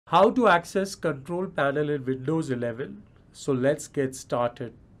How to access control panel in Windows 11. So let's get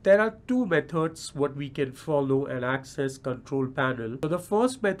started. There are two methods what we can follow and access control panel. So the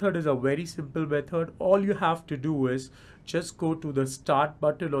first method is a very simple method. All you have to do is just go to the start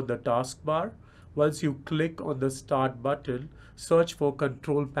button on the taskbar. Once you click on the start button, search for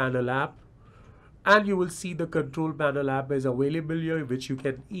control panel app, and you will see the control panel app is available here, which you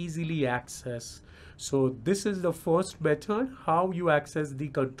can easily access. So this is the first method, how you access the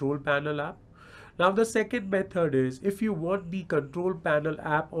control panel app. Now the second method is, if you want the control panel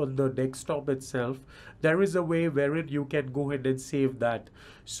app on the desktop itself, there is a way wherein you can go ahead and save that.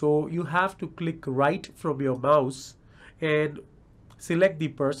 So you have to click right from your mouse and select the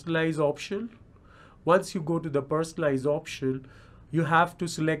personalize option. Once you go to the personalize option, you have to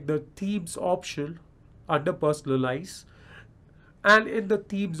select the themes option under personalize, and in the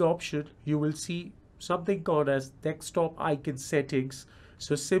themes option you will see something called as desktop icon settings.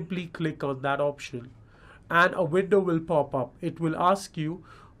 So simply click on that option and a window will pop up. It will ask you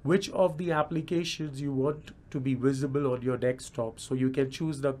which of the applications you want to be visible on your desktop. So you can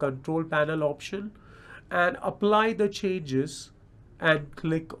choose the control panel option and apply the changes and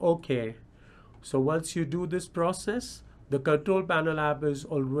click OK. So once you do this process, the control panel app is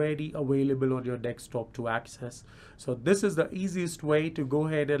already available on your desktop to access. So this is the easiest way to go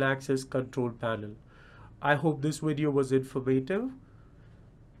ahead and access control panel. I hope this video was informative.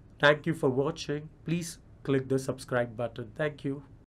 Thank you for watching. Please click the subscribe button. Thank you.